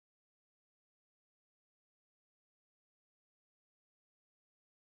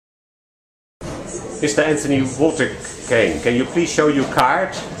Mr. Anthony Waterkeyn, can you please show your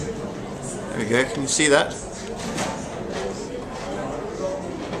card? There we go, can you see that?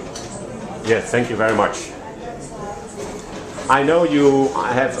 Yes, thank you very much. I know you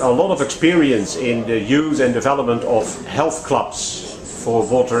have a lot of experience in the use and development of health clubs for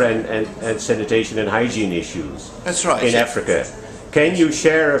water and sanitation and hygiene issues. That's right. In Africa. Can you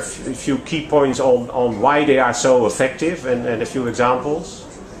share a few key points on why they are so effective and a few examples?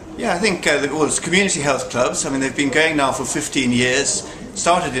 Yeah, I think well, it's community health clubs. I mean, they've been going now for 15 years,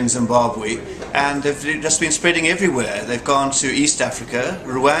 started in Zimbabwe, and they've just been spreading everywhere. They've gone to East Africa.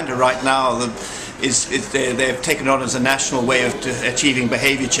 Rwanda right now they've taken it on as a national way of achieving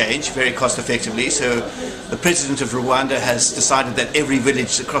behaviour change very cost effectively. So the president of Rwanda has decided that every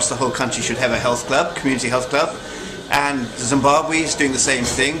village across the whole country should have a health club, community health club. And Zimbabwe is doing the same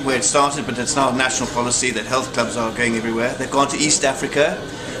thing, where it started, but it's now a national policy that health clubs are going everywhere. They've gone to East Africa,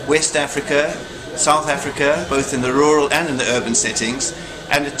 West Africa, South Africa, both in the rural and in the urban settings.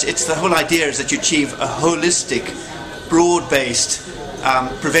 And it's the whole idea is that you achieve a holistic, broad-based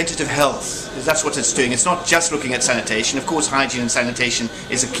preventative health. That's what it's doing. It's not just looking at sanitation. Of course, hygiene and sanitation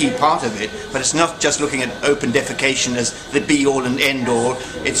is a key part of it, but it's not just looking at open defecation as the be-all and end-all.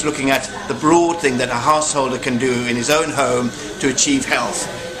 It's looking at the broad thing that a householder can do in his own home to achieve health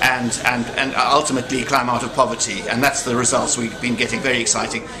and ultimately climb out of poverty. And that's the results we've been getting, very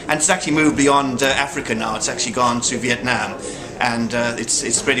exciting. And it's actually moved beyond Africa now. It's actually gone to Vietnam. And it's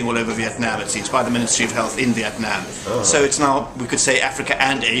spreading all over Vietnam, it seems, by the Ministry of Health in Vietnam. Oh. So it's now, we could say, Africa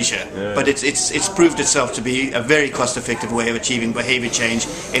and Asia. Yeah. But it's proved itself to be a very cost-effective way of achieving behaviour change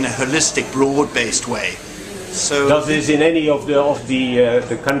in a holistic, broad-based way. So does this in any of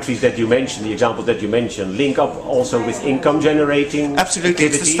the countries that you mentioned, the example that you mentioned, link up also with income generating? Absolutely,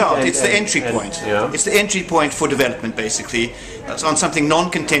 it's the start. It's the entry point. Yeah. It's the entry point for development, basically. It's on something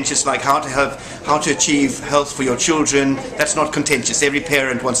non-contentious like how to achieve health for your children. That's not contentious. Every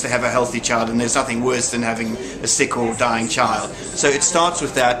parent wants to have a healthy child, and there's nothing worse than having a sick or dying child. So it starts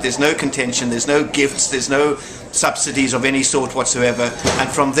with that. There's no contention. There's no gifts. There's no subsidies of any sort whatsoever, and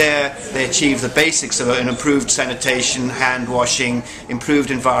from there they achieve the basics of an improved sanitation, hand washing,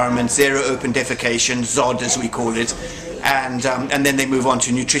 improved environment, zero open defecation, ZOD as we call it, and then they move on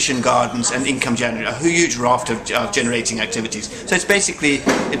to nutrition gardens and income generation, a huge raft of generating activities. So it's basically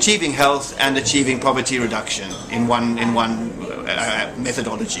achieving health and achieving poverty reduction in one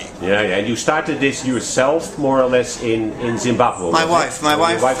methodology. Yeah, yeah. And you started this yourself, more or less, in Zimbabwe. My wife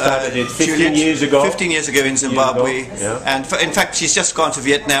started it 15 Juliet, years ago. 15 years ago in Zimbabwe, yeah. And in fact she's just gone to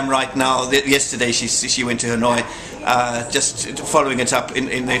Vietnam right now. Yesterday she went to Hanoi, just following it up.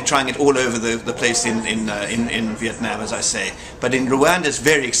 They're trying it all over the place in Vietnam, as I say. But in Rwanda it's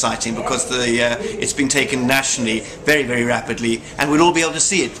very exciting because it's been taken nationally very, very rapidly, and we'll all be able to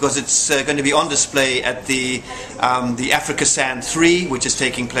see it because it's going to be on display at the Africa Sand 3, which is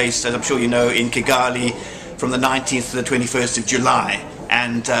taking place, as I'm sure you know, in Kigali from the 19th to the 21st of July.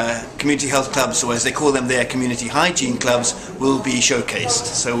 And community health clubs, or as they call them there, community hygiene clubs, will be showcased.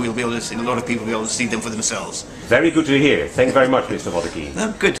 So we'll be able to see, a lot of people will be able to see them for themselves. Very good to hear. Thank you very much, Mr.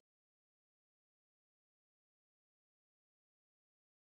 Waterkeyn. Good.